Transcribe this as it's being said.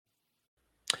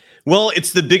Well,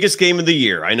 it's the biggest game of the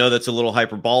year. I know that's a little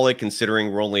hyperbolic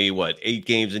considering we're only, 8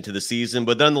 games into the season,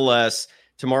 but nonetheless,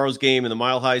 tomorrow's game in the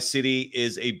Mile High City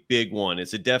is a big one.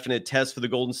 It's a definite test for the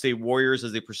Golden State Warriors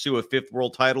as they pursue a fifth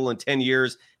world title in 10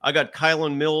 years. I got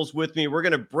Kylen Mills with me. We're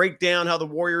going to break down how the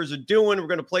Warriors are doing. We're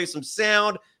going to play some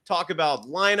sound, talk about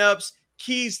lineups,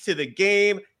 keys to the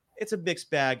game. It's a mixed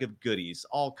bag of goodies,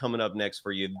 all coming up next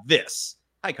for you. This,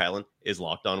 hi Kylen, is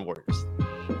Locked On Warriors.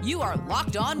 You are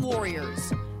Locked On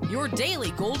Warriors, your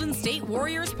daily Golden State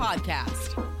Warriors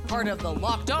podcast. Part of the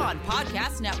Locked On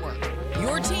Podcast Network,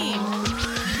 your team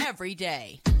every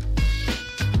day.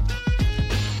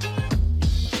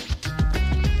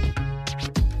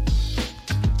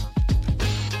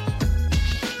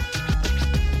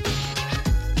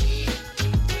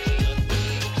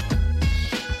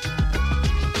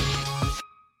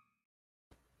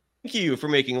 Thank you for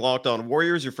making Locked On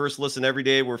Warriors your first listen every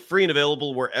day. We're free and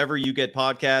available wherever you get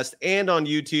podcasts and on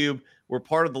YouTube. We're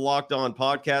part of the Locked On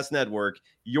Podcast Network,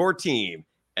 your team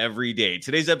every day.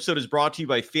 Today's episode is brought to you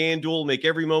by FanDuel. Make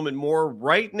every moment more.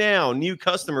 Right now, new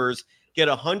customers get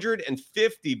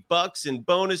 $150 in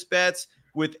bonus bets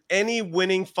with any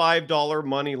winning $5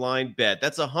 money line bet.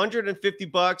 That's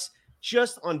 $150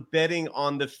 just on betting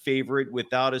on the favorite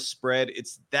without a spread.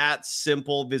 It's that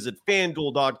simple. Visit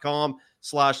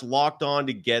FanDuel.com/locked on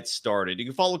to get started. You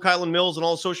can follow Kylen Mills on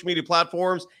all social media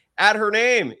platforms. Add her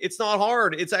name. It's not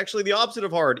hard. It's actually the opposite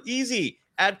of hard. Easy.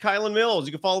 Add Kylen Mills.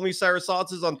 You can follow me, Cyrus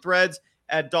Sauces, on Threads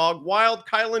at Dog Wild.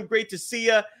 Kylen, great to see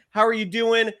you. How are you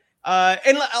doing?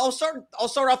 And I'll start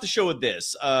off the show with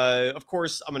this. Of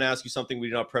course, I'm going to ask you something we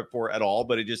did not prep for at all,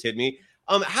 but it just hit me.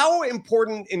 How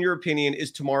important, in your opinion,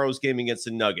 is tomorrow's game against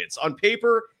the Nuggets? On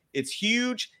paper, it's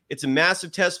huge. It's a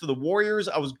massive test for the Warriors.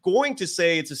 I was going to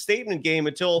say it's a statement game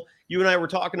until you and I were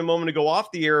talking a moment ago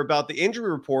off the air about the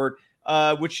injury report,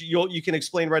 which you can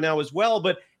explain right now as well.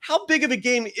 But how big of a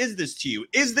game is this to you?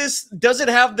 Does it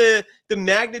have the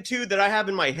magnitude that I have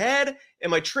in my head?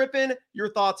 Am I tripping? Your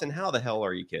thoughts, and how the hell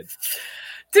are you, kid?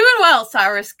 Doing well,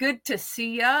 Cyrus. Good to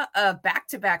see you.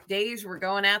 Back-to-back days, we're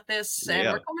going at this,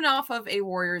 and we're coming off of a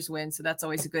Warriors win, so that's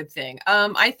always a good thing.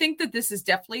 I think that this is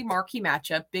definitely a marquee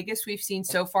matchup, biggest we've seen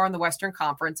so far in the Western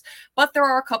Conference, but there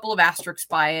are a couple of asterisks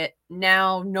by it.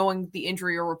 Now, knowing the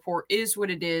injury report is what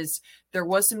it is, there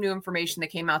was some new information that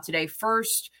came out today.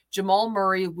 First, Jamal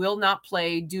Murray will not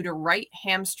play due to right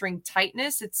hamstring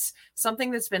tightness. It's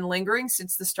something that's been lingering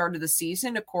since the start of the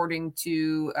season, according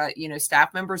to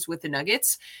staff members with the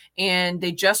Nuggets. And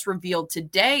they just revealed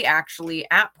today, actually,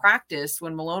 at practice,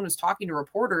 when Malone was talking to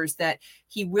reporters, that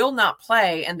he will not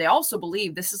play. And they also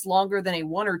believe this is longer than a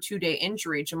 1 or 2 day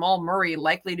injury. Jamal Murray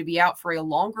likely to be out for a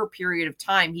longer period of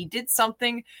time. He did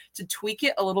something to tweak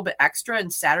it a little bit extra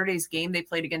in Saturday's game they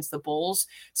played against the Bulls.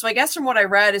 So I guess from what I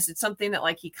read is it's something that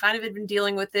he kind of had been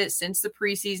dealing with it since the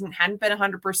preseason, hadn't been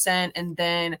 100%. And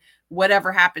then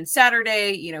whatever happened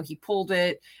Saturday, he pulled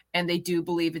it, and they do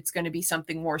believe it's going to be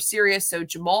something more serious. So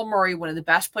Jamal Murray, one of the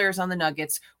best players on the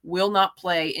Nuggets, will not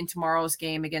play in tomorrow's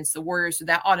game against the Warriors. So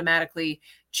that automatically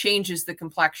changes the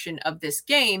complexion of this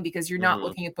game because you're not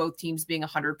looking at both teams being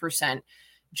 100%.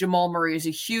 Jamal Murray is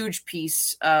a huge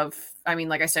piece of,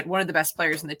 like I said, one of the best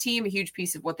players in the team, a huge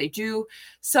piece of what they do.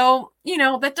 So,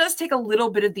 that does take a little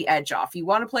bit of the edge off. You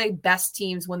want to play best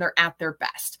teams when they're at their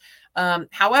best.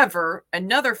 However,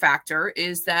 another factor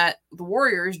is that the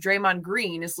Warriors, Draymond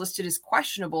Green, is listed as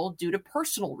questionable due to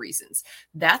personal reasons.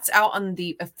 That's out on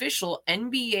the official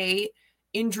NBA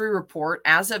injury report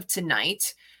as of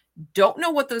tonight. Don't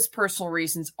know what those personal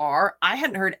reasons are. I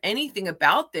hadn't heard anything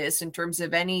about this in terms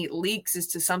of any leaks as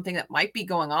to something that might be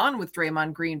going on with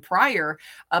Draymond Green prior,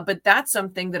 but that's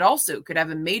something that also could have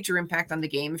a major impact on the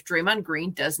game if Draymond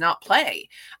Green does not play.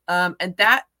 And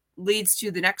that leads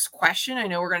to the next question. I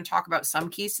know we're going to talk about some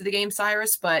keys to the game,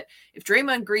 Cyrus, but if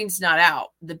Draymond Green's not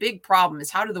out, the big problem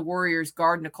is how do the Warriors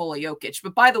guard Nikola Jokic?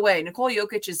 But by the way, Nikola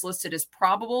Jokic is listed as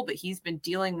probable, but he's been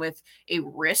dealing with a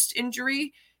wrist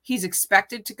injury. He's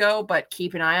expected to go, but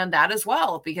keep an eye on that as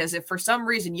well, because if for some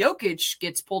reason Jokic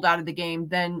gets pulled out of the game,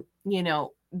 then,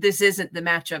 this isn't the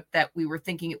matchup that we were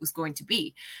thinking it was going to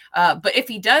be. But if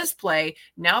he does play,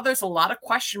 now there's a lot of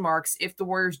question marks if the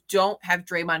Warriors don't have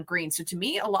Draymond Green. So to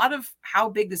me, a lot of how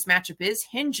big this matchup is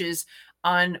hinges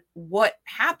on what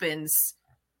happens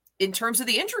in terms of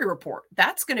the injury report.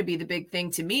 That's going to be the big thing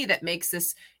to me that makes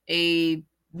this a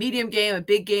medium game, a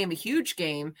big game, a huge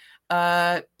game.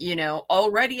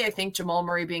 Already I think Jamal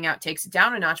Murray being out takes it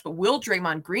down a notch, but will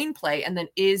Draymond Green play? And then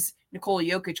is Nikola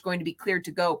Jokic going to be cleared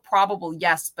to go? Probable,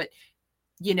 yes, but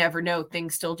you never know.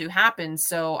 Things still do happen.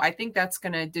 So I think that's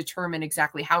going to determine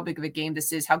exactly how big of a game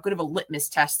this is, how good of a litmus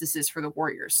test this is for the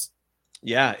Warriors.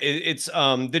 Yeah, it's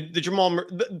the Jamal,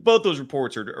 both those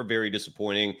reports are very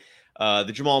disappointing.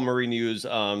 The Jamal Murray news,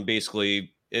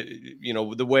 basically,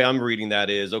 the way I'm reading that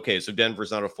is, okay, so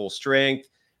Denver's not at full strength.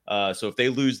 So if they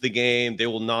lose the game, they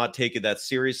will not take it that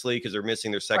seriously because they're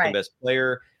missing their second best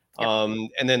player. Yep.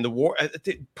 And then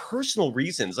the personal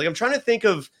reasons, like I'm trying to think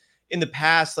of in the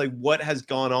past, like what has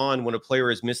gone on when a player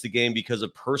has missed the game because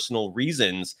of personal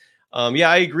reasons. Yeah,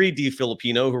 I agree. D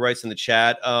Filipino, who writes in the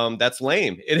chat, that's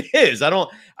lame. It is. I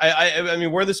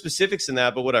mean, where are the specifics in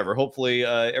that? But whatever. Hopefully,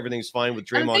 everything's fine with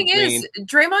Draymond Green. The thing is,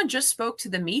 Draymond just spoke to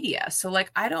the media, so like,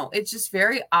 it's just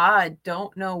very odd.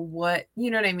 Don't know what,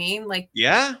 you know what I mean? Like,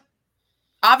 yeah,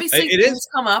 obviously things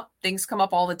come up. Things come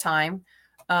up all the time.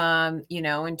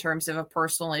 In terms of a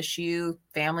personal issue,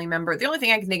 family member. The only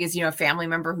thing I can think is, a family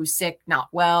member who's sick, not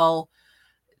well.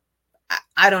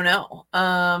 I don't know.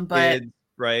 But. Kids,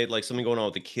 right, like something going on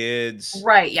with the kids,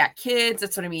 right? Yeah, kids.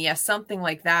 That's what I mean. Yeah, something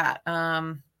like that.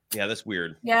 Yeah, that's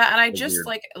weird. Yeah, and I just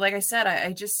like I said,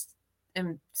 I just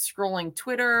am scrolling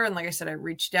Twitter, and like I said, I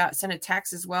reached out, sent a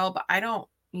text as well, but I don't,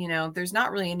 there's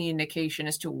not really any indication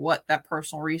as to what that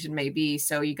personal reason may be.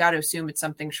 So you got to assume it's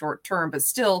something short term, but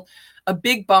still a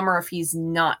big bummer if he's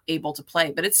not able to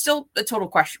play. But it's still a total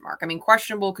question mark. I mean,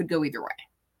 questionable could go either way.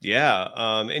 Yeah.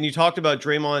 And you talked about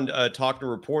Draymond talking to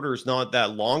reporters not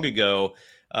that long ago.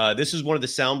 This is one of the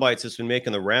sound bites that's been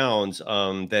making the rounds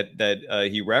that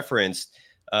he referenced.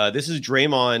 This is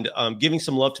Draymond giving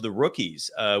some love to the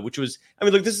rookies, which was, I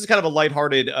mean, look, this is kind of a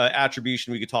lighthearted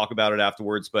attribution. We could talk about it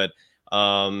afterwards, but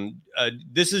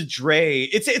this is Dre.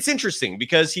 It's interesting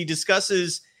because he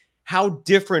discusses how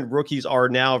different rookies are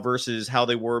now versus how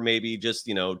they were maybe just,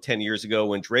 10 years ago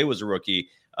when Dre was a rookie.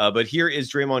 But here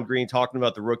is Draymond Green talking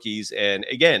about the rookies. And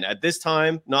again, at this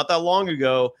time, not that long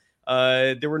ago,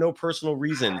 there were no personal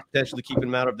reason potentially keeping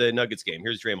him out of the Nuggets game.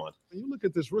 Here's Draymond. When you look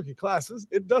at this rookie class,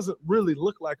 it doesn't really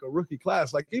look like a rookie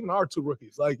class. Like even our two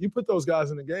rookies, like you put those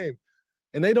guys in the game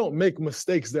and they don't make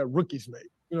mistakes that rookies make,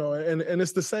 and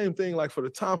it's the same thing like for the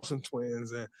Thompson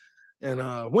twins and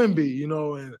Wemby,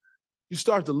 and you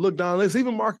start to look down. There's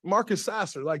even Marcus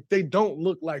Sasser, like they don't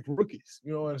look like rookies,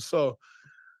 and so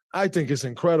I think it's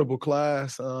incredible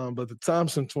class. But the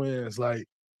Thompson twins, like,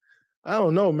 I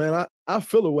don't know, man. I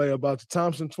feel a way about the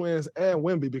Thompson twins and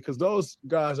Wemby because those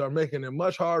guys are making it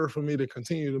much harder for me to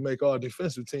continue to make all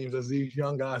defensive teams as these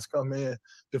young guys come in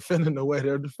defending the way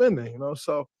they're defending,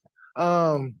 So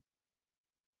I'm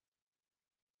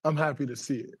happy to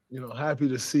see it, happy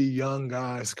to see young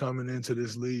guys coming into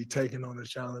this league, taking on the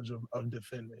challenge of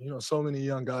defending. So many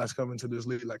young guys come into this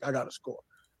league like, I got to score.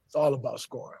 It's all about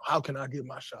scoring. How can I get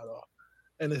my shot off?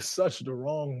 And it's such the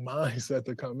wrong mindset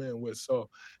to come in with. So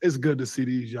it's good to see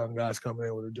these young guys coming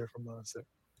in with a different mindset.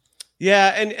 Yeah,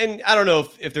 and I don't know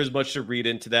if there's much to read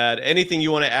into that. Anything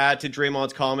you want to add to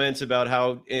Draymond's comments about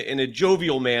how, in a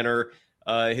jovial manner,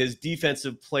 his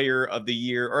defensive player of the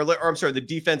year, or I'm sorry,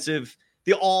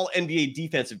 the all NBA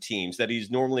defensive teams that he's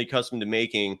normally accustomed to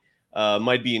making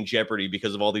might be in jeopardy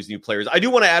because of all these new players. I do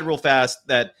want to add real fast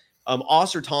that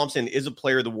Ausar Thompson is a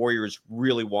player the Warriors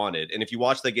really wanted. And if you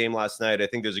watched that game last night, I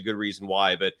think there's a good reason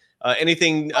why. But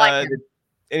anything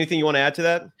you want to add to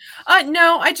that?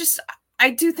 No, I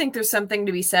do think there's something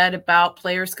to be said about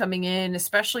players coming in,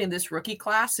 especially in this rookie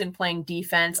class and playing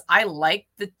defense. I like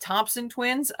the Thompson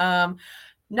twins.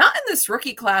 Not in this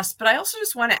rookie class, but I also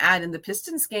just want to add in the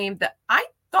Pistons game that I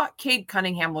thought Cade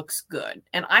Cunningham looks good.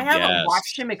 And I haven't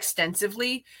watched him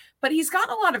extensively, but he's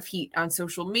gotten a lot of heat on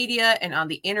social media and on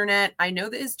the internet. I know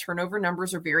that his turnover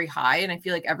numbers are very high. And I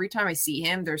feel like every time I see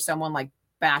him, there's someone like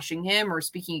bashing him or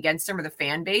speaking against him, or the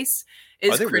fan base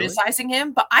is criticizing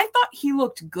him. But I thought he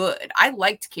looked good. I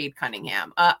liked Cade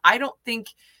Cunningham. I don't think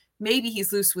maybe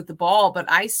he's loose with the ball, but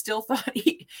I still thought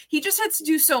he just had to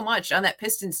do so much on that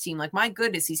Pistons team. Like, my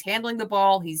goodness, he's handling the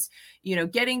ball. He's,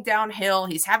 getting downhill.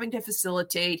 He's having to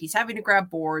facilitate. He's having to grab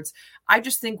boards. I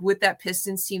just think with that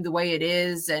Pistons team, the way it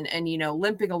is and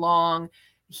limping along,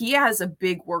 he has a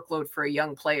big workload for a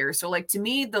young player. So, like, to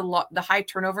me, the high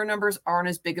turnover numbers aren't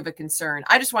as big of a concern.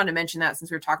 I just wanted to mention that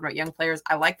since we were talking about young players.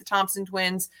 I like the Thompson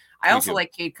twins. I also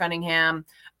like Cade Cunningham.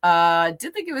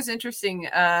 Did think it was interesting.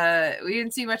 We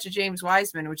didn't see much of James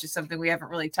Wiseman, which is something we haven't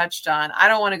really touched on. I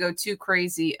don't want to go too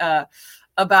crazy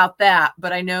about that,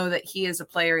 but I know that he is a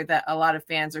player that a lot of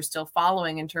fans are still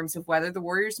following in terms of whether the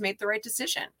Warriors made the right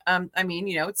decision. I mean,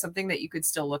 it's something that you could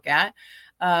still look at.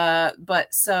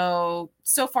 But so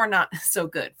far not so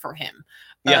good for him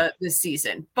this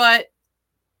season. But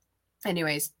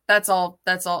anyways, that's all.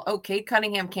 Oh, Cade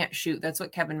Cunningham can't shoot. That's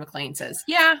what Kevin McClain says.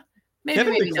 Yeah. Maybe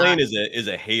McClain not. is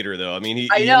a hater though. I mean, he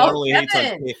I know, not only hates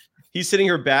on He's sitting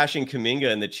here bashing Kuminga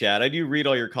in the chat. I do read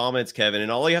all your comments, Kevin, and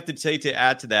all you have to say to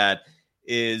add to that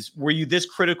is, were you this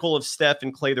critical of Steph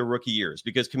and Klay their rookie years?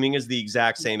 Because Kuminga is the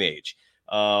exact same age.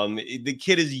 The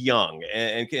kid is young,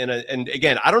 and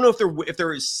again, I don't know if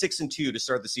they're 6-2 to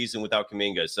start the season without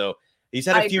Kuminga. So he's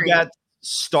had a few bad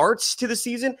starts to the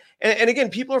season, and again,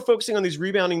 people are focusing on these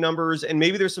rebounding numbers, and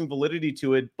maybe there's some validity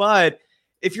to it. But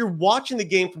if you're watching the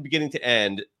game from beginning to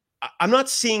end, I'm not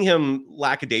seeing him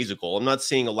lackadaisical. I'm not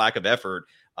seeing a lack of effort.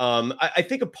 I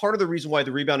think a part of the reason why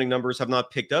the rebounding numbers have not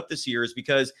picked up this year is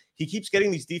because he keeps getting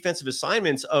these defensive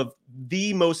assignments of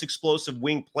the most explosive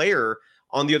wing player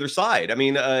on the other side. I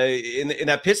mean, in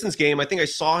that Pistons game, I think I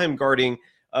saw him guarding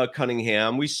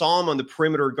Cunningham. We saw him on the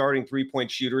perimeter guarding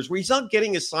three-point shooters, where he's not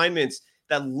getting assignments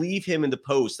that leave him in the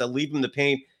post, that leave him in the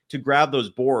paint to grab those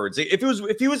boards.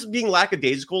 If he was being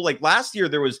lackadaisical, like last year,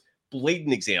 there was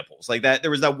blatant examples like that.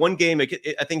 There was that one game, I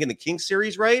think in the Kings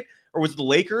series, right? Or was it the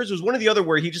Lakers? It was one or the other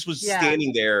where he just was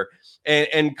standing there.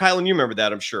 And Kylan, you remember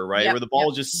that, I'm sure, right? Where the ball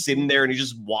was just sitting there and he's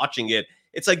just watching it.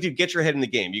 It's like, dude, get your head in the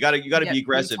game. You got to be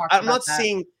aggressive. I'm not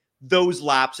seeing those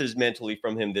lapses mentally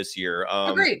from him this year.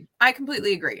 Agreed. I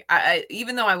completely agree. I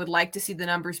even though I would like to see the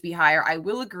numbers be higher, I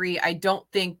will agree. I don't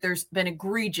think there's been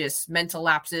egregious mental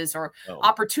lapses or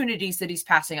opportunities that he's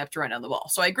passing up to run on the ball.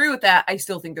 So I agree with that. I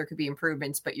still think there could be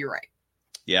improvements, but you're right.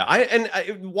 Yeah,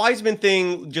 Wiseman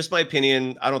thing, just my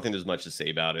opinion, I don't think there's much to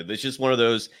say about it. It's just one of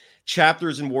those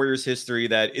chapters in Warriors history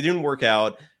that it didn't work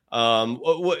out.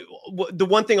 The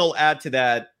one thing I'll add to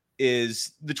that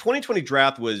is the 2020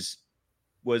 draft was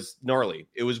gnarly.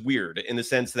 It was weird in the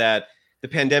sense that the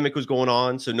pandemic was going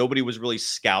on, so nobody was really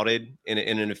scouted in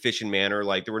an efficient manner.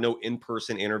 Like, there were no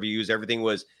in-person interviews. Everything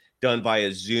was done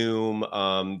via Zoom.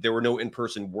 There were no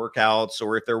in-person workouts,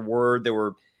 or if there were, they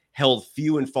were held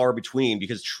few and far between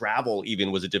because travel even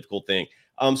was a difficult thing.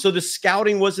 So the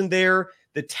scouting wasn't there.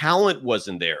 The talent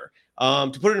wasn't there.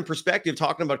 To put it in perspective,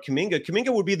 talking about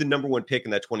Kuminga would be the number one pick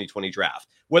in that 2020 draft.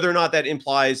 Whether or not that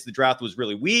implies the draft was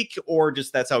really weak or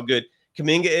just that's how good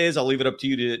Kuminga is, I'll leave it up to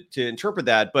you to interpret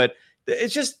that. But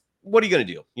it's just, what are you going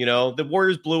to do? You know, the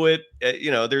Warriors blew it.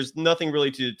 There's nothing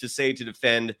really to say to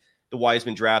defend the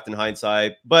Wiseman draft in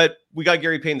hindsight. But we got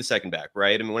Gary Payton II back,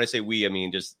 right? I mean, when I say we, I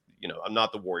mean just, I'm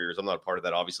not the Warriors. I'm not a part of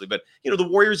that, obviously. But, the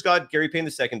Warriors got Gary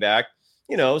Payton II back,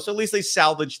 so at least they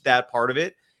salvaged that part of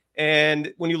it.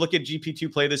 And when you look at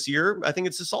GP2 play this year, I think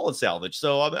it's a solid salvage.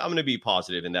 So I'm going to be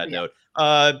positive in that note.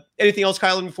 Anything else,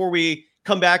 Kylan, before we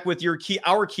come back with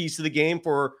our keys to the game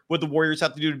for what the Warriors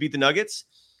have to do to beat the Nuggets?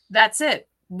 That's it.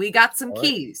 We got some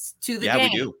keys to the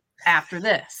game we do. After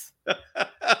this.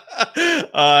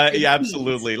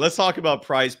 Absolutely. Let's talk about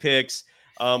Prize Picks.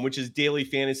 Which is daily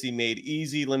fantasy made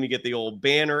easy. Let me get the old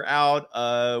banner out.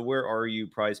 Where are you,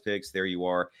 Prize Picks? There you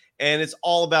are. And it's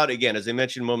all about, again, as I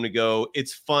mentioned a moment ago,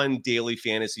 it's fun daily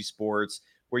fantasy sports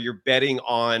where you're betting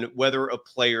on whether a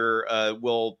player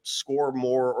will score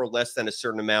more or less than a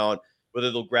certain amount, whether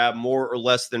they'll grab more or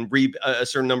less than a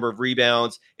certain number of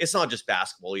rebounds. It's not just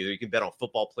basketball either. You can bet on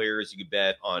football players. You can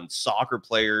bet on soccer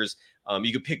players.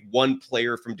 You could pick one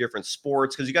player from different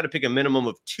sports because you got to pick a minimum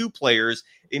of 2 players,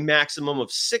 a maximum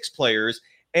of 6 players.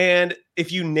 And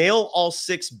if you nail all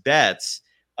 6 bets,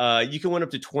 you can win up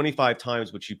to 25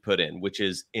 times what you put in, which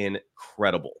is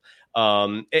incredible.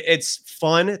 It's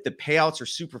fun. The payouts are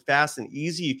super fast and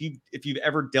easy. If you've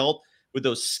ever dealt with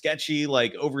those sketchy,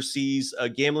 like overseas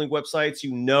gambling websites,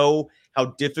 how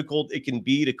difficult it can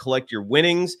be to collect your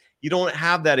winnings. You don't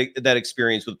have that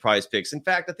experience with Prize Picks. In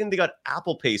fact, I think they got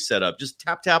Apple Pay set up. Just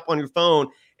tap on your phone,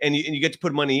 and you get to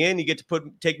put money in. You get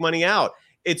to take money out.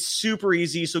 It's super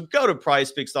easy. So go to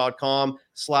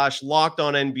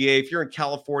prizepicks.com/LockedOnNBA. If you're in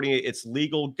California, it's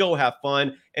legal. Go have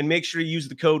fun, and make sure to use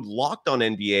the code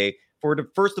LockedOnNBA for the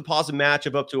first deposit match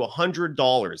of up to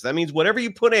 $100. That means whatever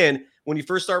you put in when you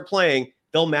first start playing,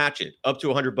 they'll match it up to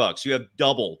 $100. You have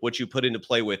double what you put in to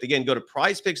play with. Again, go to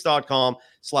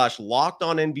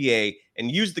prizepicks.com/LockedOnNBA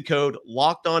and use the code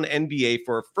LockedOnNBA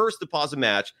for a first deposit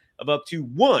match of up to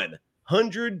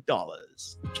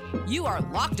 $100. You are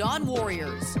Locked On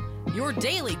Warriors, your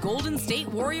daily Golden State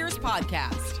Warriors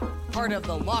podcast. Part of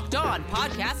the Locked On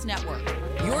Podcast Network,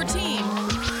 your team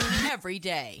every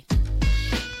day.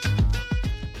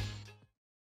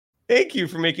 Thank you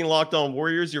for making Locked On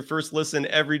Warriors your first listen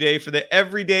every day. For the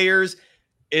everydayers,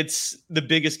 it's the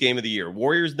biggest game of the year.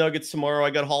 Warriors Nuggets tomorrow. I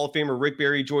got Hall of Famer Rick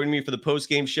Barry joining me for the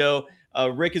post-game show.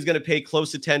 Rick is going to pay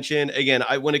close attention. Again,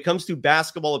 when it comes to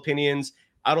basketball opinions,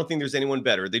 I don't think there's anyone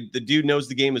better. The dude knows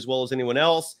the game as well as anyone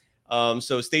else.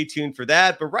 So stay tuned for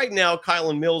that. But right now,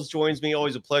 Kylan Mills joins me.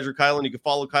 Always a pleasure, Kylan. You can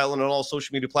follow Kylan on all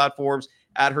social media platforms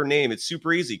at her name. It's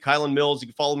super easy. Kylan Mills. You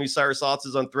can follow me, Cyrus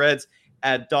Otzes, on Threads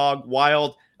at Dog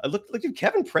Wild. Look, at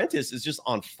Kevin Prentice is just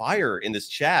on fire in this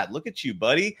chat. Look at you,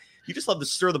 buddy. You just love to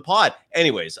stir the pot.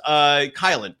 Anyways,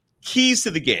 Kylan, keys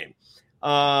to the game.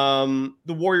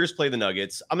 The Warriors play the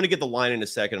Nuggets. I'm going to get the line in a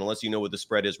second, unless you know what the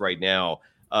spread is right now.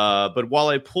 But while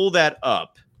I pull that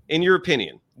up, in your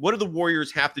opinion, what do the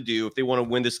Warriors have to do if they want to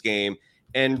win this game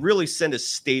and really send a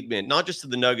statement, not just to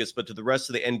the Nuggets, but to the rest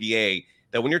of the NBA,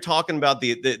 that when you're talking about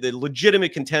the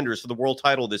legitimate contenders for the world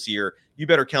title this year, you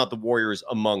better count the Warriors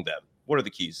among them? What are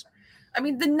the keys? I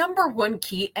mean, the number one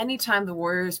key anytime the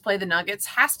Warriors play the Nuggets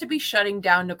has to be shutting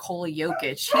down Nikola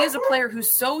Jokic. He is a player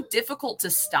who's so difficult to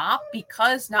stop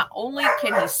because not only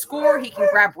can he score, he can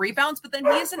grab rebounds, but then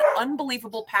he is an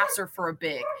unbelievable passer for a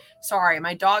big. Sorry,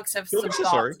 my dogs have some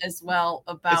thoughts as well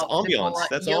about ambiance.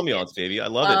 That's Jokic. Ambiance, baby. I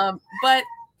love it. But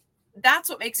that's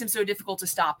what makes him so difficult to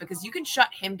stop, because you can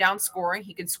shut him down scoring.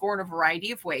 He can score in a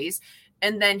variety of ways.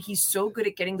 And then he's so good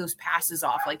at getting those passes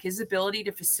off. Like, his ability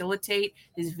to facilitate,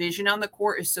 his vision on the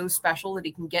court is so special that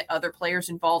he can get other players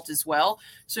involved as well.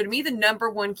 So to me, the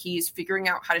number one key is figuring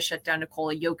out how to shut down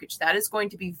Nikola Jokic. That is going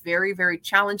to be very, very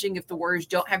challenging if the Warriors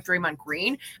don't have Draymond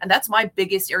Green. And that's my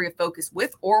biggest area of focus,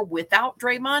 with or without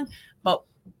Draymond. But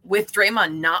with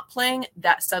Draymond not playing,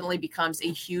 that suddenly becomes a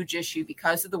huge issue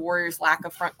because of the Warriors' lack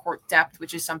of front court depth,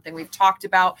 which is something we've talked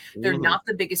about. They're not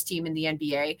the biggest team in the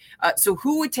NBA. So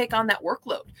who would take on that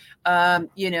workload?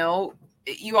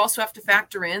 You also have to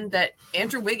factor in that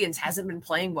Andrew Wiggins hasn't been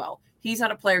playing well. He's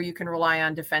not a player you can rely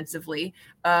on defensively,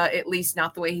 at least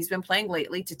not the way he's been playing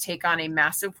lately, to take on a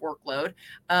massive workload.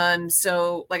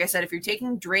 So like I said, if you're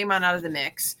taking Draymond out of the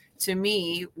mix, to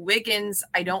me, Wiggins,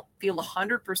 I don't feel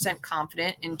 100%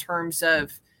 confident in terms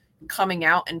of coming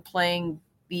out and playing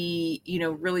the,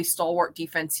 really stalwart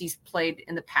defense he's played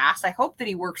in the past. I hope that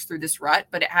he works through this rut,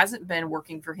 but it hasn't been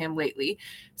working for him lately.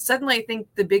 Suddenly, I think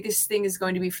the biggest thing is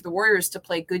going to be for the Warriors to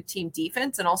play good team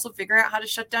defense and also figure out how to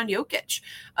shut down Jokic.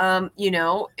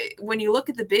 When you look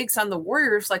at the bigs on the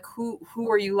Warriors, like who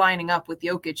are you lining up with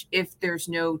Jokic if there's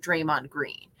no Draymond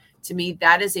Green? To me,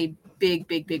 that is a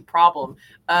big problem.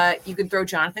 You can throw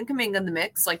Jonathan Kuminga in the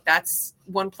mix. Like, that's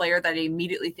one player that I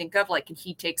immediately think of. Like, can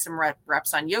he take some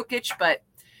reps on Jokic? But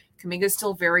Kuminga's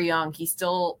still very young. He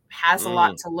still has a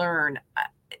lot to learn.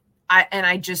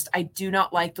 I do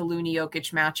not like the Looney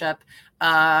Jokic matchup.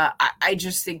 I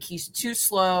just think he's too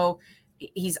slow.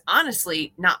 He's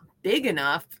honestly not big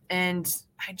enough. And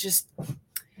I just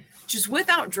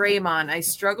without Draymond, I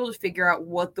struggle to figure out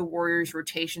what the Warriors'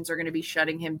 rotations are going to be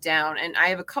shutting him down. And I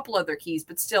have a couple other keys,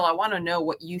 but still, I want to know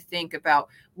what you think about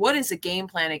what is a game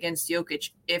plan against Jokic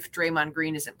if Draymond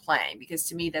Green isn't playing, because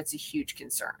to me, that's a huge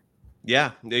concern.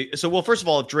 Yeah. First of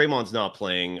all, if Draymond's not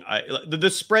playing, the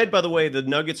spread, by the way, the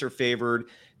Nuggets are favored.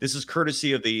 This is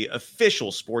courtesy of the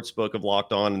official sportsbook of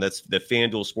Locked On, and that's the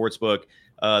FanDuel Sportsbook.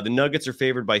 The Nuggets are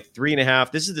favored by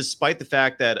 3.5. This is despite the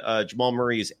fact that Jamal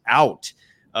Murray is out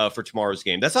for tomorrow's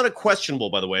game. That's not a questionable,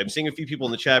 by the way. I'm seeing a few people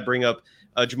in the chat bring up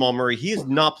Jamal Murray. He is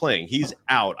not playing. He's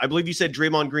out. I believe you said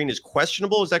Draymond Green is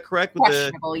questionable. Is that correct?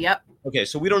 Questionable, yep. Okay,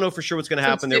 so we don't know for sure what's going to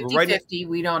happen there. 50-50,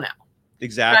 we don't know.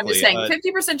 Exactly. But I'm just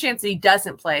saying, 50% chance that he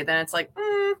doesn't play, then it's like,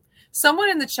 someone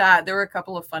in the chat, there were a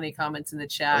couple of funny comments in the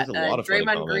chat.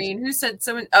 Draymond Green, who said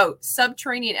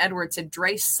Subterranean Edward said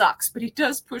Dre sucks, but he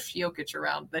does push Jokic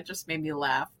around. That just made me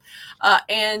laugh.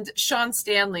 And Sean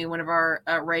Stanley, one of our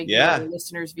regular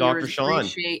listeners, viewers,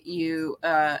 appreciate you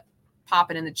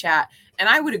popping in the chat. And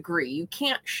I would agree. You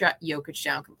can't shut Jokic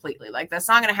down completely. Like, that's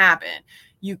not going to happen.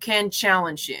 You can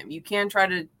challenge him. You can try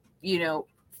to,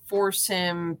 force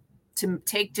him to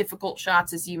take difficult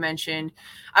shots, as you mentioned.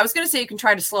 I was going to say you can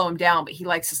try to slow him down, but he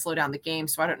likes to slow down the game.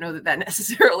 So I don't know that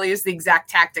necessarily is the exact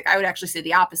tactic. I would actually say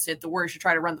the opposite. The Warriors should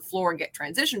try to run the floor and get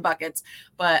transition buckets.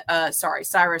 But sorry,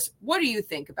 Cyrus, what do you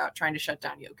think about trying to shut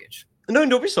down Jokic? No,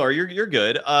 don't be sorry. You're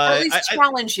good. At least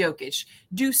challenge Jokic.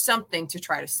 Do something to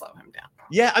try to slow him down.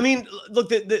 Yeah, I mean, look,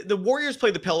 the Warriors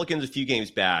played the Pelicans a few games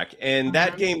back, and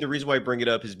that game, the reason why I bring it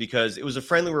up is because it was a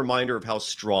friendly reminder of how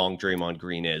strong Draymond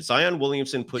Green is. Zion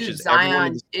Williamson pushes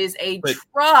everyone. Zion is a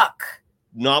truck.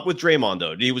 Not with Draymond,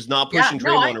 though. He was not pushing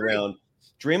Draymond around.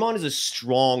 Draymond is a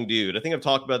strong dude. I think I've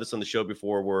talked about this on the show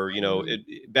before where,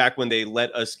 back when they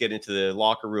let us get into the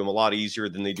locker room a lot easier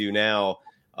than they do now,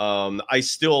 I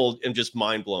still am just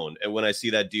mind blown. And when I see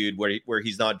that dude where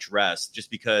he's not dressed,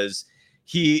 just because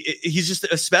he's just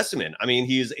a specimen. I mean,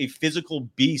 he is a physical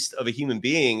beast of a human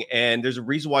being. And there's a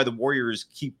reason why the Warriors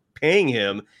keep paying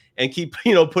him and keep,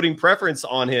 putting preference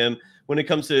on him when it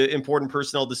comes to important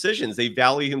personnel decisions. They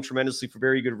value him tremendously for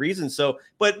very good reasons.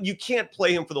 But you can't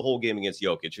play him for the whole game against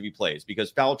Jokic if he plays,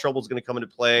 because foul trouble is going to come into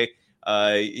play.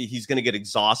 He's going to get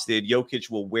exhausted. Jokic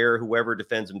will wear whoever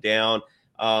defends him down.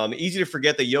 Easy to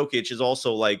forget that Jokic is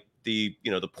also like the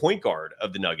point guard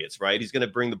of the Nuggets, right? He's going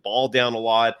to bring the ball down a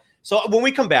lot. So when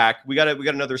we come back, we got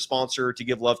another sponsor to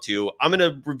give love to. I'm going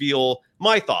to reveal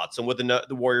my thoughts on what the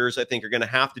Warriors, I think, are going to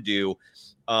have to do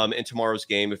in tomorrow's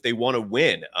game if they want to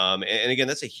win. And again,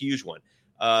 that's a huge one.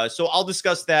 So I'll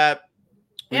discuss that.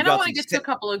 And I want to get to a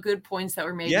couple of good points that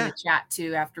were made in the chat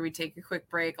too after we take a quick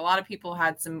break. A lot of people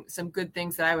had some good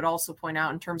things that I would also point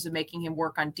out in terms of making him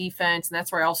work on defense. And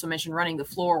that's where I also mentioned running the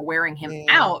floor, wearing him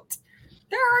out.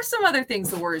 There are some other things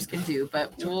the Warriors can do,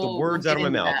 but the words out of my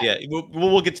mouth. Yeah,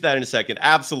 we'll get to that in a second.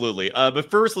 Absolutely.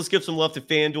 But first, let's give some love to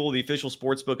FanDuel, the official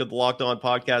sportsbook of the Locked On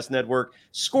Podcast Network.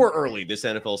 Score early this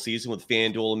NFL season with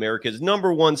FanDuel, America's #1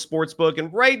 sportsbook.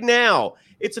 And right now,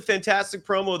 it's a fantastic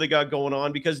promo they got going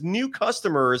on because new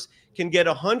customers can get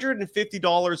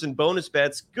 $150 in bonus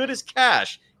bets, good as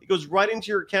cash. It goes right into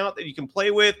your account that you can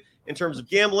play with in terms of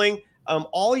gambling.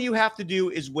 All you have to do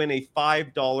is win a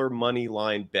 $5 money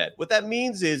line bet. What that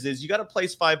means is you got to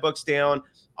place $5 down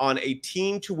on a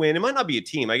team to win. It might not be a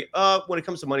team. When it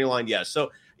comes to money line, yes. So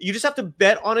you just have to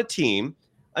bet on a team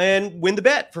and win the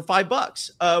bet for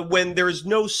 $5. When there's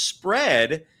no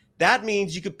spread, that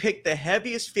means you could pick the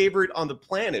heaviest favorite on the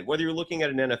planet, whether you're looking at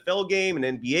an NFL game, an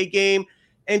NBA game,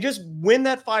 and just win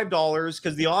that $5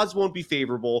 because the odds won't be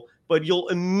favorable, but you'll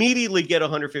immediately get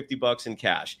 $150 in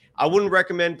cash. I wouldn't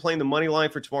recommend playing the money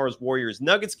line for tomorrow's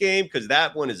Warriors-Nuggets game because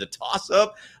that one is a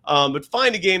toss-up. But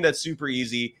find a game that's super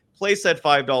easy, place that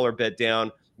 $5 bet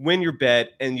down, win your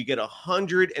bet, and you get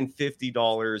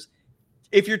 $150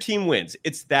 if your team wins.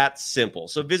 It's that simple.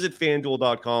 So visit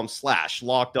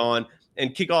FanDuel.com/lockedon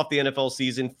and kick off the NFL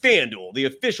season. FanDuel, the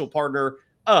official partner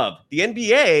of the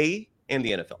NBA and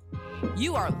the NFL.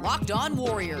 You are Locked On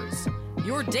Warriors,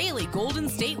 your daily Golden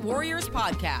State Warriors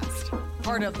podcast.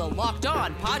 Part of the Locked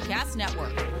On Podcast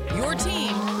Network, your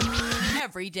team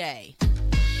every day.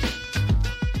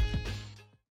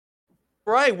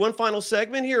 Right, one final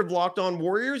segment here of Locked On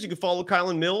Warriors. You can follow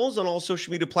Kylen Mills on all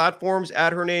social media platforms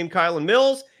at her name, Kylen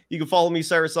Mills. You can follow me,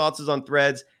 Cyrus Saatsaz, on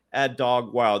Threads at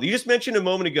Dog Wild. You just mentioned a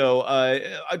moment ago,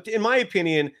 in my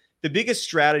opinion, the biggest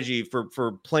strategy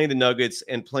for playing the Nuggets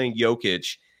and playing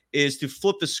Jokic is to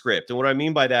flip the script. And what I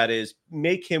mean by that is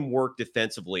make him work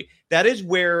defensively. That is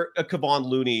where a Kevon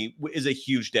Looney is a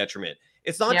huge detriment.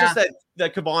 It's not just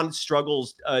that Kevon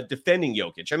struggles defending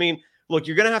Jokic. I mean, look,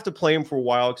 you're going to have to play him for a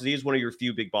while because he is one of your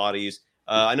few big bodies.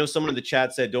 I know someone in the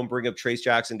chat said, don't bring up Trayce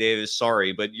Jackson-Davis.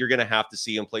 Sorry, but you're going to have to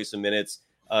see him play some minutes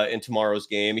in tomorrow's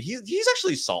game. He's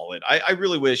actually solid. I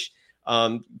really wish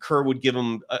Kerr would give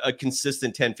him a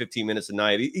consistent 10, 15 minutes a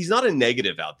night. He's not a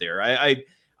negative out there.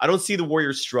 I don't see the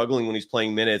Warriors struggling when he's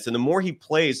playing minutes. And the more he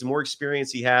plays, the more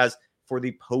experience he has for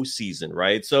the postseason,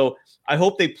 right? So I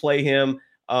hope they play him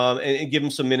and give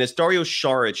him some minutes. Dario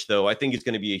Saric, though, I think is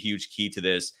going to be a huge key to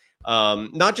this.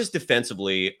 Not just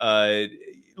defensively.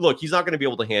 Look, he's not going to be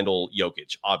able to handle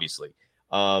Jokic, obviously.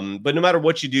 But no matter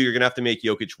what you do, you're going to have to make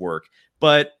Jokic work.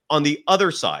 But on the other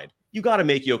side, you got to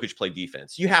make Jokic play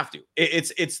defense. You have to.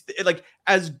 It's like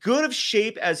as good of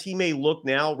shape as he may look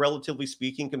now, relatively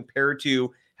speaking, compared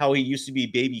to how he used to be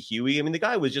Baby Huey. I mean, the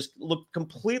guy looked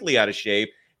completely out of shape.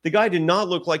 The guy did not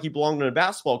look like he belonged on a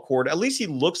basketball court. At least he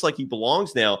looks like he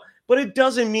belongs now. But it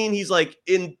doesn't mean he's like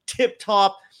in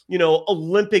tip-top,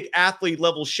 Olympic athlete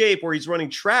level shape where he's running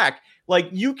track. Like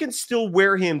you can still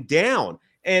wear him down.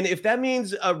 And if that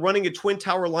means running a twin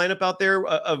tower lineup out there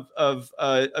of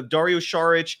Dario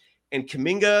Saric and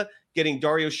Kuminga, getting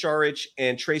Dario Saric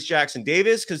and Trayce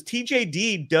Jackson-Davis, because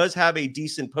TJD does have a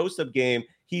decent post-up game.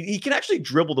 He can actually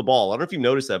dribble the ball. I don't know if you've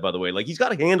noticed that, by the way. Like he's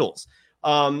got handles.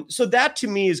 So that to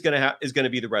me is gonna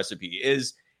be the recipe.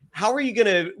 Is how are you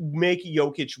gonna make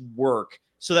Jokic work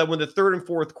so that when the third and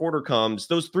fourth quarter comes,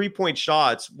 those 3-point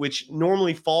shots, which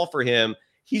normally fall for him,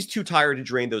 he's too tired to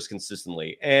drain those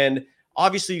consistently. And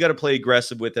obviously, you got to play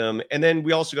aggressive with him. And then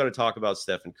we also got to talk about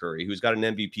Stephen Curry, who's got an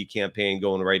MVP campaign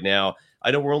going right now.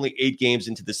 I know we're only 8 games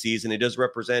into the season. It does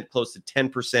represent close to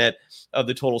 10% of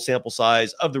the total sample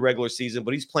size of the regular season,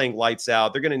 but he's playing lights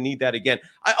out. They're going to need that again.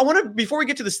 I want to, before we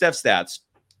get to the Steph stats,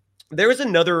 there is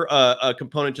another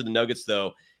component to the Nuggets,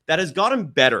 though, that has gotten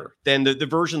better than the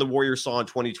version the Warriors saw in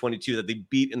 2022 that they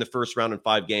beat in the first round in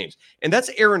 5 games. And that's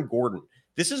Aaron Gordon.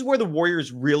 This is where the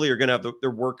Warriors really are going to have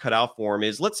their work cut out for him.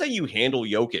 Is let's say you handle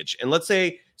Jokic and let's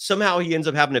say somehow he ends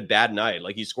up having a bad night.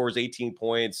 Like he scores 18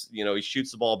 points, he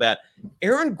shoots the ball bad.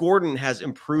 Aaron Gordon has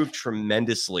improved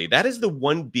tremendously. That is the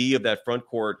 1B of that front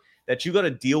court that you got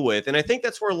to deal with. And I think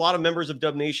that's where a lot of members of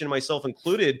Dub Nation, myself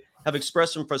included, have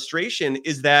expressed some frustration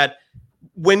is that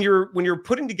when you're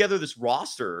putting together this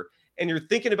roster and you're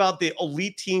thinking about the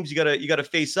elite teams you got to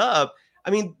face up,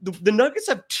 I mean, the Nuggets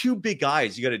have two big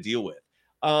guys you got to deal with.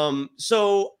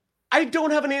 So I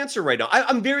don't have an answer right now.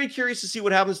 I'm very curious to see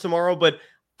what happens tomorrow, but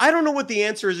I don't know what the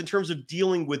answer is in terms of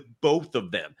dealing with both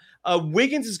of them.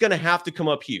 Wiggins is going to have to come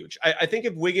up huge. I think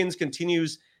if Wiggins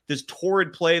continues this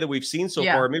torrid play that we've seen so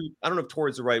far, maybe I don't know if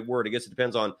torrid is the right word. I guess it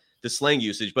depends on the slang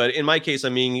usage, but in my case,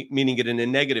 I'm meaning it in a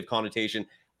negative connotation.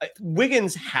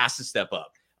 Wiggins has to step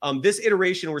up. This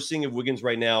iteration we're seeing of Wiggins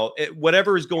right now,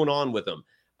 whatever is going on with him,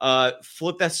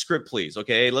 flip that script, please.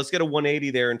 Okay, let's get a 180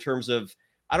 there in terms of,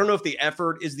 I don't know if the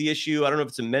effort is the issue. I don't know if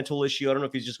it's a mental issue. I don't know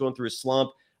if he's just going through a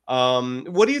slump.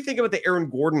 What do you think about the Aaron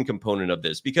Gordon component of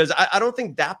this? Because I don't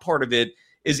think that part of it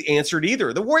is answered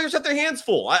either. The Warriors have their hands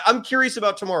full. I'm curious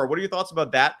about tomorrow. What are your thoughts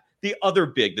about that? The other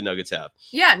big the Nuggets have.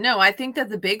 Yeah, no, I think that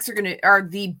the bigs are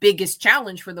the biggest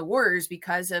challenge for the Warriors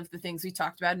because of the things we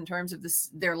talked about in terms of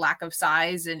their lack of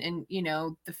size and you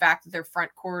know, the fact that their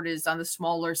front court is on the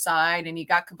smaller side, and you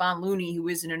got Kevon Looney, who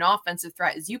isn't an offensive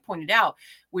threat, as you pointed out,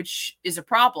 which is a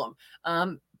problem.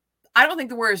 I don't think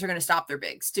the Warriors are going to stop their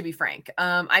bigs, to be frank.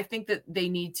 I think that they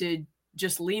need to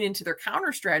just lean into their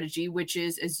counter strategy, which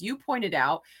is, as you pointed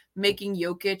out, making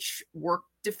Jokic work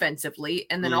defensively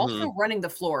and then also running the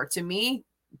floor. To me,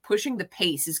 pushing the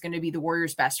pace is going to be the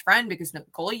Warriors' best friend because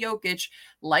Nikola Jokic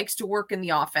likes to work in the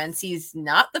offense. He's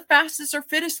not the fastest or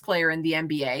fittest player in the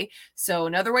NBA. So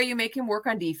another way you make him work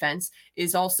on defense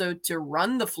is also to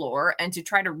run the floor and to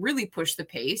try to really push the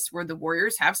pace where the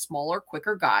Warriors have smaller,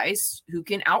 quicker guys who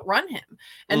can outrun him.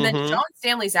 And then John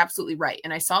Stanley's absolutely right.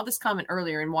 And I saw this comment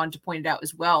earlier and wanted to point it out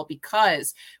as well,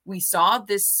 because we saw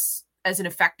this as an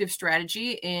effective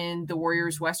strategy in the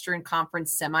Warriors Western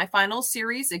Conference semifinals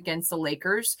series against the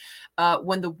Lakers.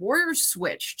 When the Warriors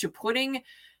switched to putting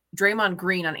Draymond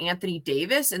Green on Anthony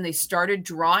Davis and they started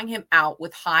drawing him out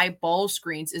with high ball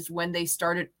screens is when they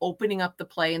started opening up the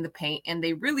play in the paint, and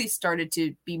they really started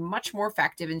to be much more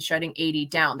effective in shutting AD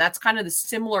down. That's kind of the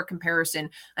similar comparison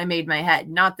I made in my head.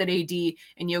 Not that AD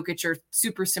and Jokic are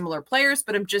super similar players,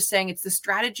 but I'm just saying it's the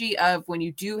strategy of when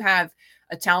you do have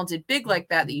a talented big like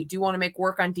that you do want to make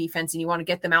work on defense and you want to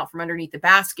get them out from underneath the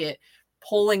basket,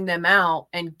 pulling them out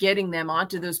and getting them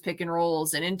onto those pick and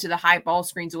rolls and into the high ball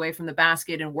screens away from the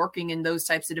basket and working in those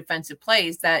types of defensive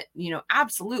plays that, you know,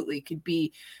 absolutely could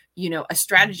be, you know, a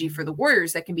strategy for the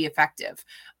Warriors that can be effective.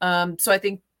 So I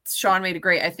think Sean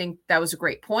I think that was a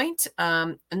great point.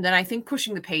 And then I think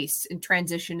pushing the pace in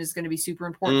transition is going to be super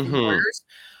important for the Warriors.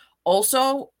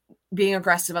 Also, being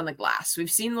aggressive on the glass.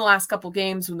 We've seen the last couple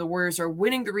games when the Warriors are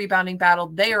winning the rebounding battle,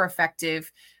 they are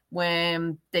effective.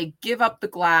 When they give up the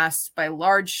glass by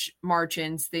large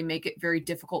margins, they make it very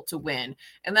difficult to win.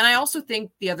 And then I also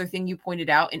think the other thing you pointed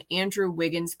out, and Andrew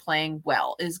Wiggins playing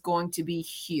well, is going to be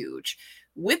huge.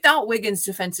 Without Wiggins'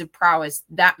 defensive prowess,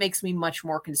 that makes me much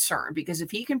more concerned, because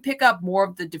if he can pick up more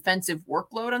of the defensive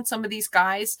workload on some of these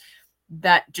guys,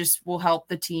 that just will help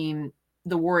the team,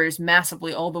 the Warriors,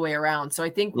 massively all the way around. So I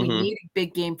think we need a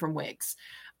big game from Wiggs.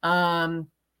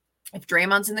 If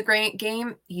Draymond's in the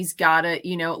game, he's got to,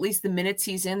 you know, at least the minutes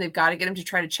he's in, they've got to get him to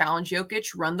try to challenge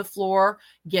Jokic, run the floor,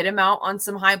 get him out on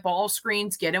some high ball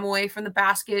screens, get him away from the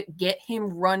basket, get him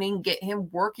running, get him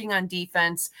working on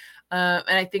defense. And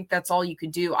I think that's all you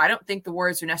could do. I don't think the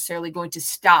Warriors are necessarily going to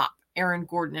stop Aaron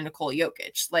Gordon and Nikola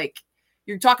Jokic. Like,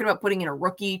 you're talking about putting in a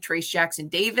rookie, Trace Jackson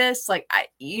Davis. Like,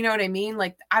 you know what I mean?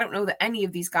 Like, I don't know that any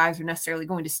of these guys are necessarily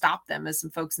going to stop them, as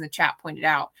some folks in the chat pointed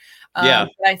out.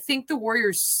 But I think the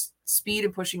Warriors' speed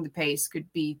and pushing the pace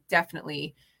could be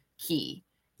definitely key.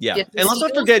 Yeah. And let's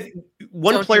not forget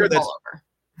one player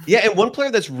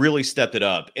that's really stepped it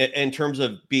up in terms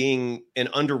of being an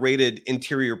underrated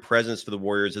interior presence for the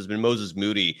Warriors has been Moses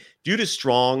Moody. Dude is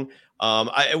strong.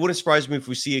 It wouldn't surprise me if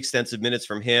we see extensive minutes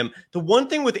from him. The one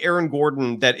thing with Aaron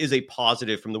Gordon that is a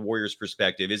positive from the Warriors'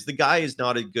 perspective is the guy is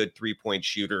not a good three-point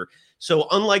shooter. So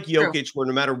unlike Jokic, where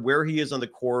no matter where he is on the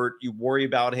court, you worry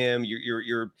about him.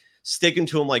 You're sticking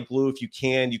to him like glue if you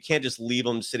can. You can't just leave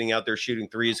him sitting out there shooting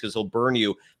threes because he'll burn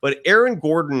you. But Aaron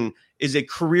Gordon is a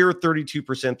career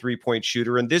 32% three-point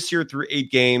shooter. And this year, through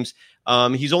 8 games,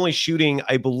 he's only shooting,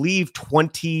 I believe,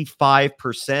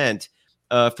 25%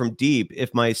 from deep,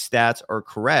 if my stats are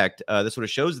correct. That's what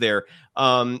it shows there.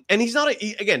 And he's not,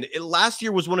 last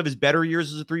year was one of his better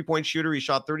years as a three-point shooter. He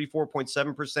shot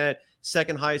 34.7%,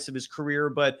 second highest of his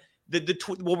career. But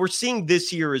what we're seeing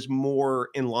this year is more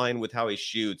in line with how he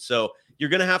shoots. So you're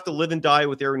going to have to live and die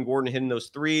with Aaron Gordon hitting those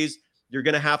threes. You're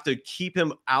going to have to keep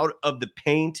him out of the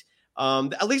paint.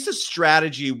 At least the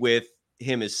strategy with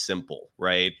him is simple,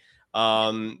 right?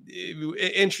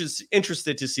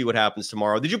 Interested to see what happens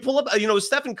tomorrow. Did you pull up,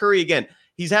 Stephen Curry again?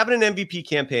 He's having an MVP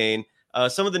campaign.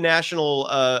 Some of the national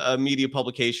media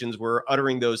publications were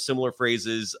uttering those similar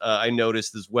phrases. I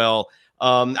noticed as well.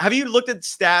 Have you looked at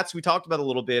stats? We talked about a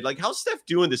little bit. Like, how's Steph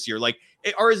doing this year? Like,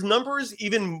 are his numbers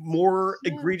even more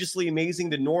egregiously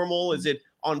amazing than normal? Is it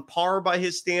on par by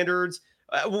his standards?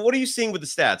 What are you seeing with the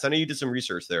stats? I know you did some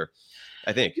research there,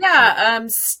 I think. Yeah,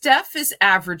 Steph is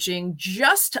averaging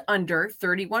just under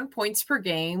 31 points per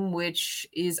game, which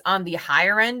is on the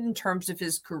higher end in terms of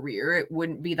his career. It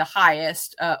wouldn't be the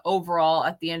highest overall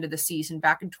at the end of the season.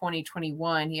 Back in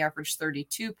 2021, he averaged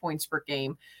 32 points per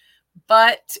game,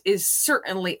 but is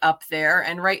certainly up there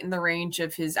and right in the range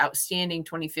of his outstanding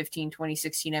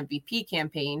 2015-2016 MVP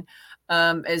campaign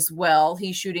as well.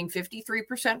 He's shooting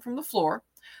 53% from the floor,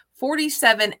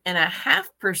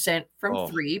 47.5% from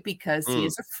three, because he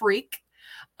is a freak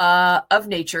of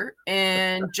nature,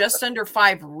 and just under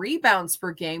 5 rebounds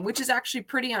per game, which is actually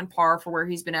pretty on par for where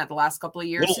he's been at the last couple of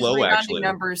years. His rebounding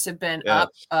numbers have been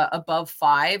up above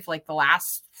 5, like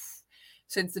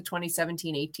since the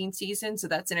 2017-18 season. So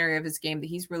that's an area of his game that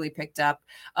he's really picked up.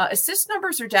 Assist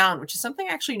numbers are down, which is something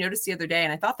I actually noticed the other day,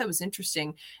 and I thought that was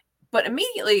interesting. But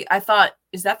immediately I thought,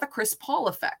 is that the Chris Paul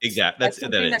effect? Exactly. That's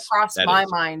something that crossed my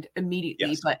mind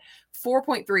immediately. Yes. But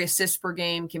 4.3 assists per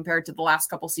game compared to the last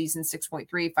couple seasons,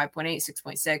 6.3, 5.8,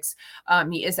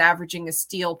 6.6. He is averaging a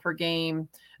steal per game.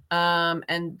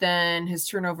 And then his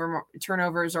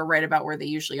turnovers are right about where they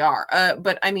usually are.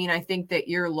 But I mean, I think that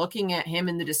you're looking at him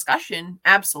in the discussion.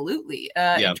 Absolutely.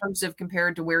 In terms of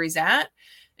compared to where he's at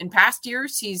in past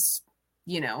years, he's,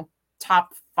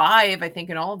 top 5, I think,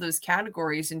 in all of those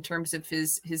categories in terms of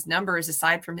his numbers,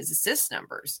 aside from his assist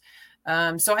numbers.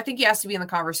 So I think he has to be in the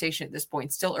conversation at this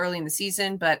point. Still early in the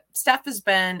season, but Steph has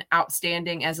been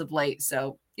outstanding as of late.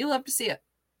 So you'll love to see it.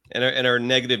 And our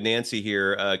negative Nancy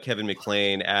here, Kevin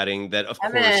McLean, adding that,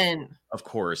 of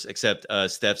course, except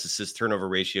Steph's assist turnover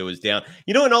ratio is down.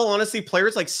 In all honesty,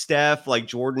 players like Steph, like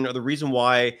Jordan, are the reason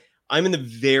why I'm in the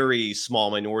very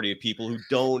small minority of people who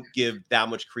don't give that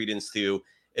much credence to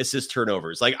assist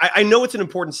turnovers. Like, I know it's an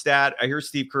important stat. I hear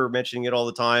Steve Kerr mentioning it all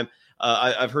the time.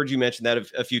 I've heard you mention that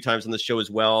a few times on the show as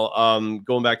well.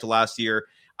 Going back to last year,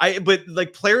 but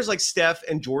like players like Steph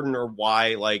and Jordan are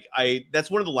why,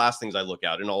 that's one of the last things I look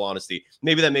at, in all honesty.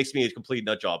 Maybe that makes me a complete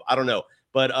nut job. I don't know.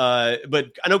 But I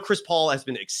know Chris Paul has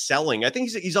been excelling. I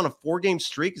think he's on a 4-game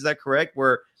streak. Is that correct?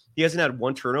 Where he hasn't had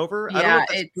one turnover? Yeah, I don't know if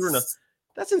that's true or not.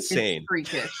 That's insane.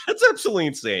 That's absolutely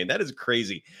insane. That is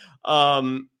crazy.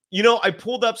 I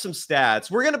pulled up some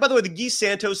stats. We're going to, by the way, the Guy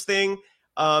Santos thing.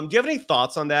 Do you have any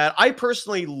thoughts on that? I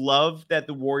personally love that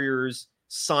the Warriors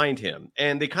signed him,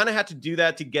 and they kind of had to do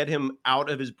that to get him out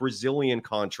of his Brazilian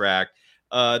contract.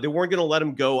 They weren't going to let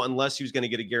him go unless he was going to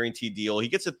get a guaranteed deal. He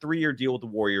gets a 3-year deal with the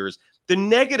Warriors. The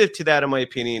negative to that, in my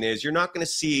opinion, is you're not going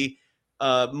to see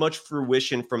much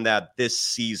fruition from that this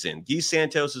season. Guy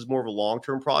Santos is more of a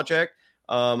long-term project.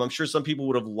 I'm sure some people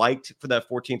would have liked for that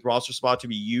 14th roster spot to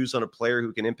be used on a player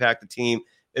who can impact the team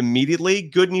immediately.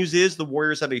 Good news is the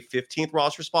Warriors have a 15th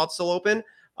roster spot still open.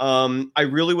 I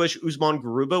really wish Usman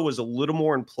Garuba was a little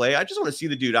more in play. I just want to see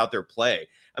the dude out there play.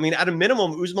 I mean, at a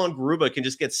minimum, Usman Garuba can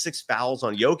just get 6 fouls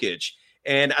on Jokic,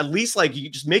 and at least you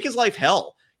just make his life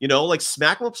hell.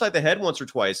 Smack him upside the head once or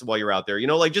twice while you're out there.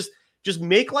 Just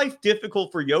make life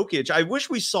difficult for Jokic. I wish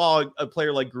we saw a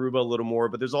player like Garuba a little more,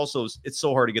 but there's also, it's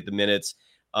so hard to get the minutes.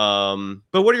 But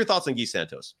what are your thoughts on Guy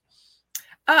Santos?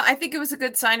 I think it was a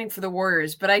good signing for the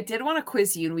Warriors, but I did want to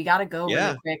quiz you, and we got to go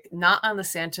real quick. Not on the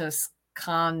Santos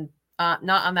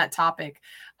not on that topic.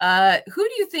 Who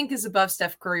do you think is above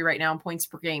Steph Curry right now in points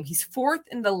per game? He's 4th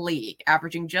in the league,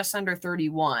 averaging just under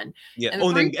 31. Yeah. And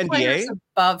the NBA?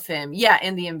 Above him. Yeah,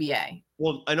 in the NBA.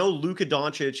 Well, I know Luka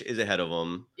Doncic is ahead of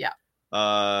him. Yeah.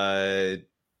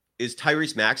 Is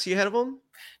Tyrese Maxey ahead of him?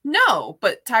 No,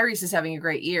 but Tyrese is having a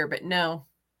great year, but no.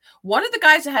 One of the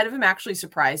guys ahead of him actually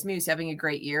surprised me. He was having a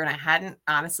great year, and I hadn't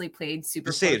honestly paid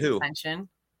super close attention.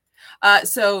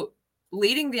 So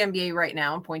leading the NBA right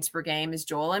now in points per game is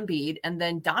Joel Embiid, and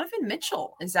then Donovan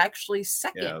Mitchell is actually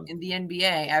second in the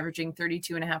NBA, averaging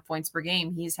 32.5 points per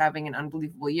game. He's having an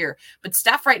unbelievable year. But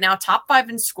Steph right now, top 5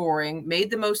 in scoring, made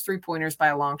the most 3-pointers by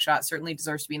a long shot, certainly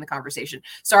deserves to be in the conversation.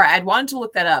 Sorry, I'd wanted to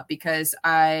look that up because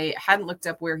I hadn't looked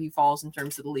up where he falls in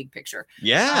terms of the league picture.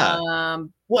 Yeah.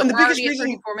 Well, and the biggest reason,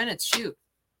 34 minutes, shoot.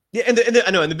 Yeah, and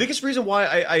I know, and the biggest reason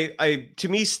why I to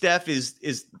me, Steph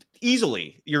is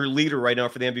easily your leader right now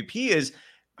for the MVP is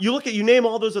you name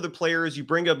all those other players, you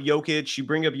bring up Jokic, you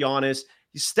bring up Giannis.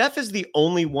 Steph is the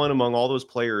only one among all those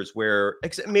players where,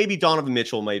 except maybe Donovan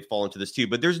Mitchell might fall into this too,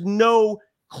 but there's no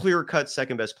clear-cut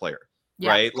second best player,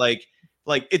 right? Like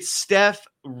it's Steph,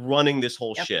 running this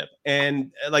whole ship,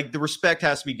 and like the respect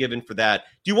has to be given for that.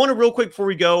 Do you want to real quick before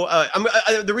we go?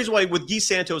 The reason why with Guy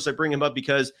Santos I bring him up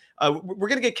because we're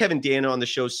going to get Kevin Dana on the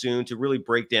show soon to really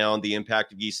break down the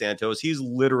impact of Guy Santos. He's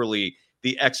literally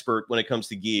the expert when it comes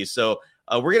to Guy. So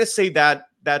we're going to save that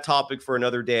topic for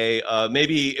another day,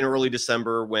 maybe in early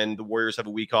December when the Warriors have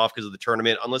a week off because of the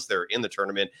tournament, unless they're in the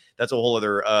tournament. That's a whole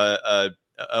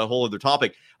other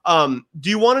topic. Do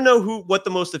you want to know what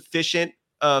the most efficient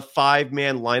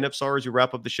 5-man lineups are as you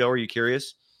wrap up the show? Are you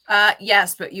curious?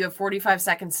 Yes, but you have 45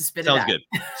 seconds to spit it out. Sounds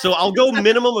good. So I'll go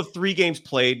minimum of 3 games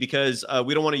played because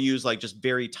we don't want to use like just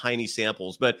very tiny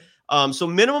samples. But so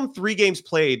minimum 3 games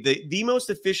played. The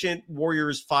most efficient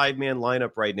Warriors 5-man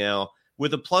lineup right now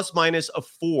with a plus minus of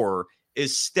 4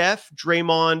 is Steph,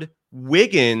 Draymond,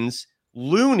 Wiggins,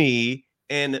 Looney,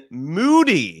 and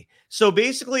Moody. So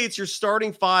basically it's your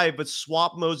starting 5, but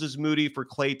swap Moses Moody for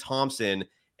Klay Thompson.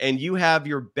 And you have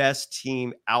your best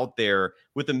team out there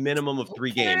with a minimum of 3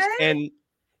 games, and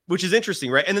which is interesting,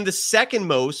 right? And then the second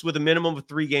most with a minimum of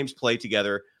 3 games played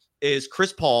together is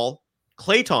Chris Paul,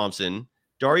 Klay Thompson,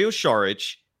 Dario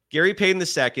Saric, Gary Payton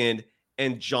II,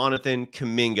 and Jonathan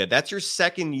Kuminga. That's your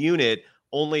second unit,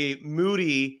 only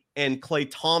Moody and Klay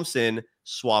Thompson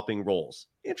swapping roles.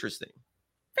 Interesting.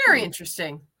 Very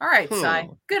interesting. All right, Cy.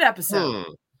 Good episode.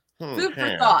 Food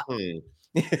for thought.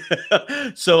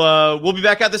 So we'll be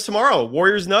back at this tomorrow.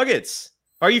 Warriors Nuggets.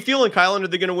 How are you feeling, Kylan? Are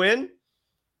they going to win?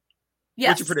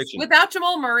 Yes. What's your prediction? Without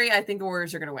Jamal Murray, I think the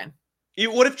Warriors are going to win.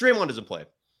 What if Draymond doesn't play?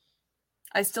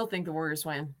 I still think the Warriors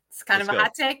win. It's kind of a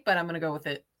hot take, but I'm going to go with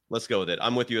it. Let's go with it.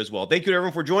 I'm with you as well. Thank you to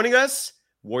everyone for joining us.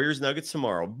 Warriors Nuggets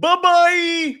tomorrow.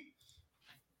 Bye-bye.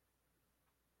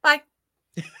 Bye.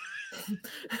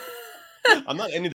 I'm not ending